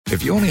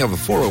If you only have a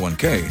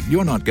 401k,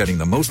 you're not getting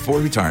the most for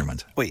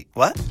retirement. Wait,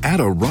 what? Add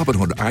a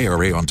Robinhood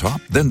IRA on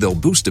top, then they'll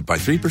boost it by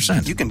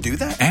 3%. You can do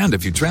that? And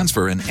if you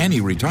transfer in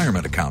any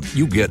retirement account,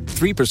 you get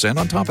 3%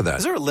 on top of that.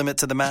 Is there a limit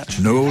to the match?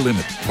 No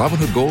limit.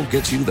 Robinhood Gold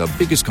gets you the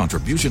biggest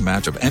contribution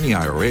match of any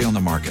IRA on the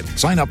market.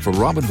 Sign up for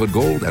Robinhood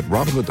Gold at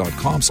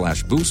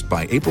Robinhood.com/boost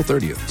by April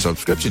 30th.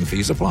 Subscription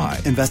fees apply.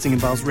 Investing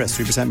involves risk.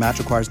 3% match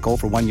requires gold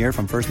for 1 year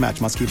from first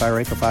match. Must keep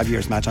IRA for 5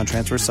 years. Match on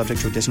transfers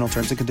subject to additional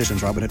terms and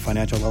conditions. Robinhood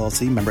Financial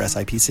LLC, member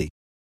SIPC.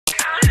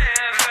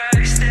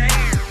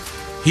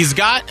 He's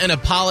got an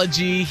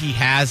apology he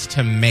has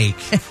to make.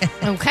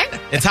 Okay.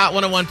 It's Hot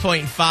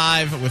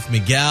 101.5 with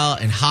Miguel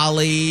and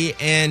Holly.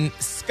 And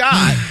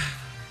Scott,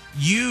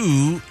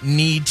 you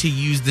need to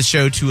use the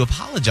show to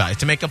apologize,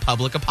 to make a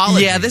public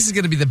apology. Yeah, this is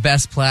going to be the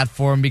best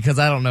platform because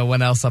I don't know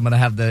when else I'm going to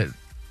have the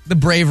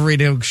bravery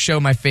to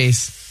show my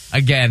face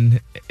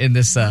again in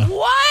this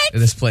in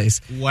this place.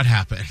 What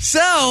happened?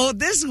 So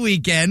this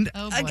weekend,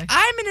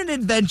 I'm in an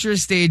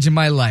adventurous stage in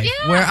my life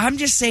where I'm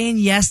just saying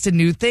yes to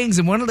new things.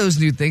 And one of those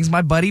new things,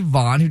 my buddy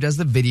Vaughn, who does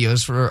the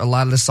videos for a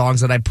lot of the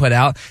songs that I put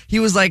out, he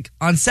was like,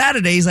 on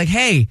Saturday, he's like,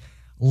 hey,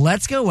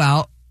 let's go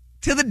out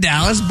to the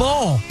Dallas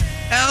Bowl.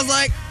 And I was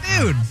like,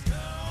 dude,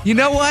 you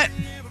know what?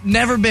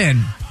 Never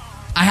been.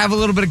 I have a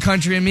little bit of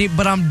country in me,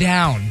 but I'm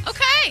down.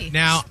 Okay.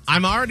 Now,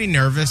 I'm already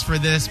nervous for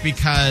this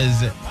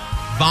because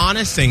Vaughn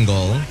is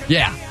single.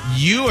 Yeah.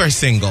 You are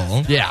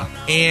single. Yeah.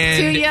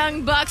 And 2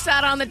 young bucks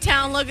out on the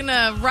town looking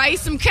to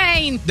raise some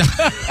cane. Is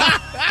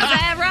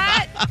that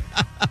right?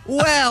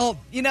 Well,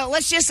 you know,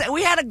 let's just say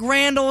we had a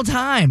grand old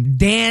time.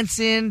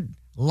 Dancing,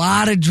 a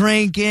lot of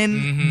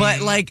drinking. But,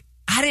 like,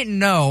 I didn't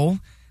know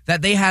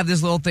that they have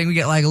this little thing. We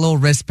get, like, a little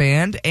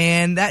wristband,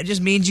 and that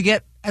just means you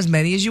get as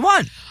many as you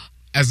want.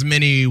 As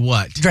many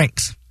what?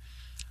 Drinks.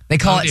 They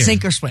call it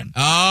sink or swim.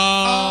 Oh.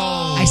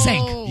 I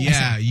sank.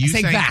 Yeah, you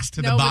sank sank fast.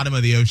 to the bottom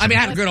of the ocean. I mean,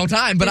 I had a good old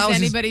time, but Does I was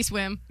anybody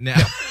swim? No.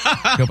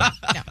 Go back.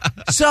 No.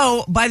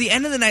 So, by the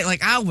end of the night,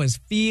 like, I was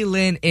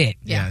feeling it.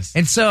 Yes.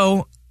 And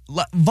so,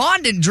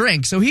 Vaughn didn't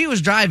drink, so he was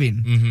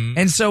driving.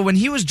 And so, when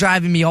he was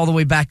driving me all the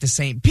way back to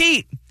St.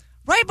 Pete,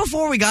 right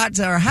before we got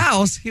to our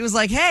house, he was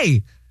like,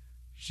 hey,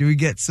 should we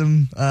get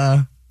some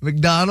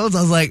McDonald's?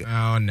 I was like,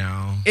 oh,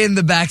 no. In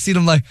the backseat,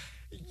 I'm like,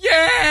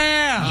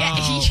 yeah. Yeah,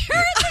 you're in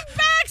the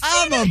backseat.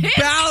 I'm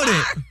about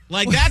it.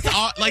 Like that's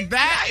all, like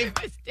that.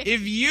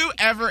 If you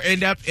ever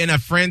end up in a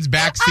friend's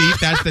backseat,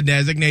 that's the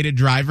designated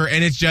driver,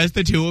 and it's just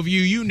the two of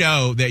you. You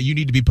know that you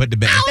need to be put to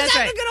bed. I was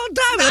having a good old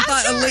time. And I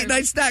thought a late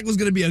night snack was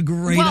going to be a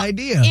great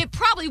idea. It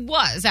probably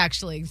was,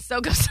 actually. So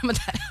go some of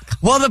that alcohol.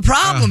 Well, the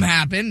problem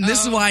happened.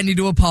 This is why I need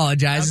to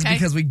apologize. Okay. Is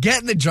because we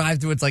get in the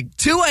drive-thru. It's like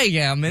 2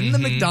 a.m. in the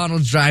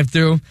McDonald's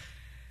drive-thru.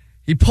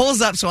 He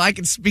pulls up so I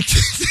can speak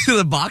to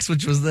the box,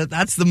 which was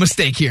that's the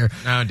mistake here.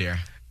 Oh, dear.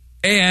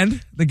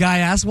 And the guy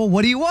asks, well,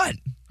 what do you want?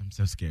 I'm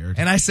so scared.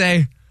 And I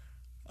say,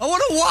 I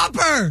want a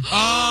Whopper.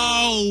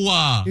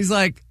 Oh. He's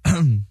like,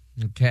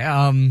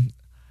 okay,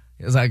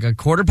 it's like a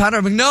quarter pounder.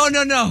 I'm like, no. Oh,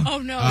 no.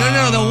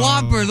 No, the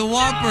Whopper. The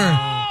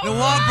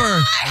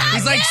Whopper.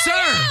 He's like,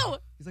 sir.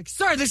 He's like,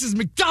 sir, this is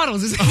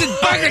McDonald's. This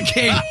isn't Burger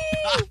King.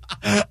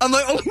 I'm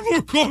like, oh, my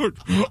God.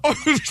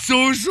 I'm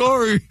so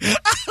sorry.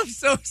 I'm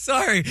so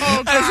sorry.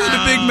 Oh, I just want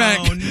a Big Mac.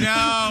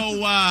 Oh,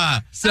 no.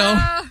 So,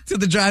 to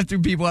the drive-thru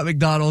people at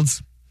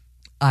McDonald's,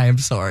 I am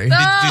sorry.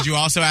 Did you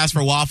also ask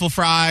for waffle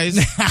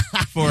fries?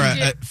 For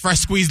a fresh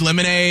squeezed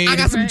lemonade? I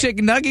got some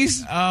chicken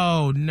nuggets.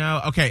 Oh,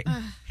 no. Okay.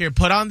 Here,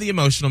 put on the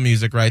emotional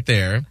music right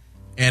there.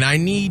 And I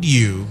need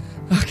you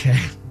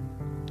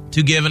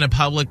to give a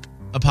public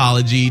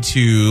apology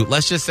to,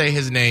 let's just say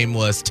his name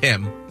was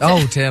Tim.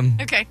 Oh, Tim.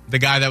 Okay. The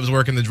guy that was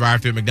working the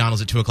drive-thru at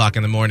McDonald's at 2 o'clock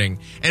in the morning.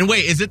 And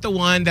wait, is it the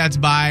one that's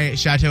by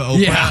Chateau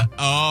Oprah? Yeah.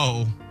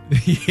 Oh.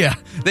 Yeah.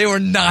 They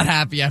were not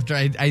happy after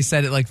I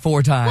said it like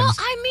 4 times. Well,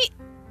 I mean,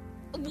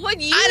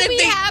 would you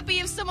be happy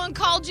if someone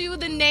called you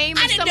the name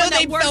of someone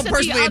that works at the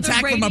personally other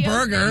attacked radio from a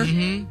burger.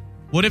 Mm-hmm.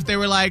 What if they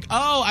were like,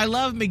 oh, I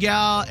love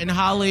Miguel and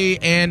Holly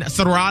and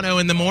Serrano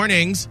in the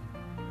mornings?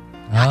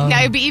 Now,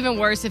 it'd be even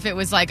worse if it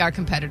was like our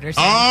competitors.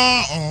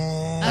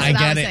 I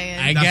get it.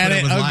 I get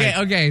it.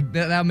 Okay.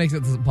 That makes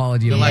it an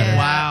apology. You're like,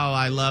 wow,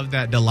 I love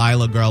that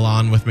Delilah girl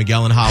on with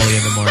Miguel and Holly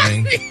in the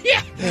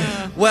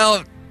morning.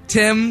 Well,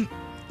 Tim,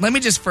 let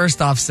me just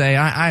first off say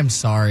I'm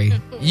sorry.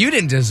 You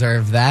didn't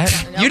deserve that.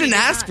 You didn't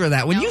ask for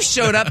that. When you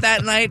showed up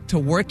that night to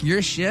work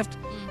your shift,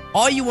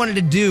 all you wanted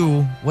to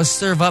do was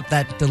serve up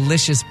that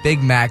delicious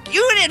Big Mac.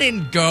 You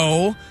didn't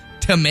go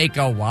to make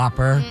a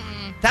Whopper.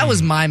 That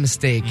was my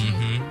mistake.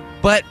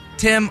 But,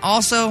 Tim,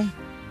 also,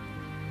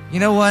 you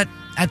know what?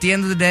 At the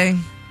end of the day,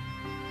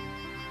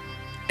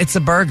 it's a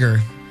burger.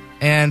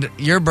 And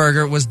your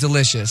burger was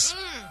delicious.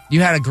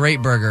 You had a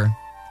great burger.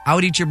 I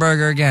would eat your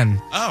burger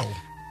again. Oh.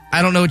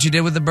 I don't know what you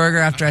did with the burger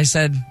after I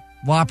said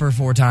Whopper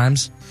 4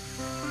 times.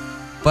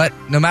 But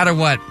no matter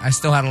what, I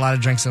still had a lot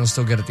of drinks and it was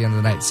still good at the end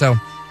of the night. So,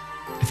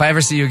 if I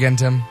ever see you again,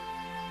 Tim,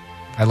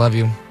 I love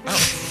you.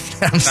 Oh.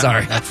 I'm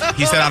sorry.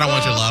 He said, I don't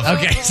want your love.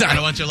 Okay, sorry. I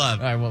don't want your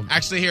love. All right, well.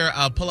 Actually, here,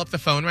 pull up the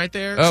phone right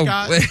there, Oh,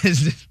 Scott.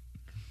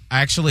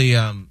 I actually,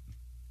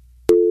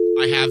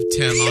 I have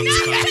Tim on the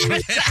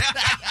phone.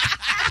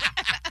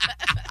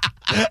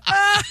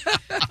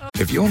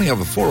 If you only have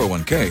a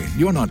 401k,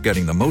 you're not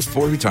getting the most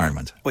for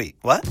retirement. Wait,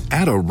 what?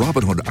 Add a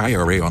Robinhood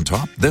IRA on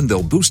top, then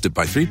they'll boost it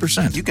by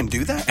 3%. You can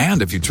do that?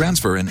 And if you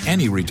transfer in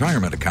any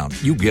retirement account,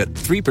 you get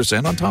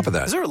 3% on top of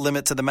that. Is there a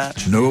limit to the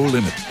match? No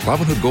limit.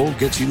 Robinhood Gold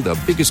gets you the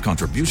biggest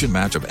contribution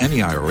match of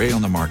any IRA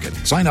on the market.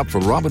 Sign up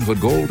for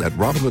Robinhood Gold at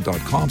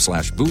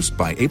Robinhood.com/boost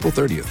by April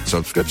 30th.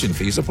 Subscription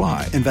fees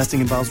apply. Investing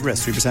involves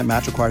risk. 3%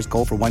 match requires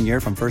gold for 1 year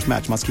from first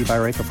match. Must keep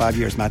IRA for 5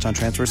 years. Match on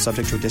transfers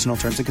subject to additional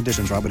terms and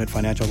conditions. Robinhood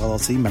Financial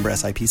LLC. Member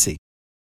SIPC.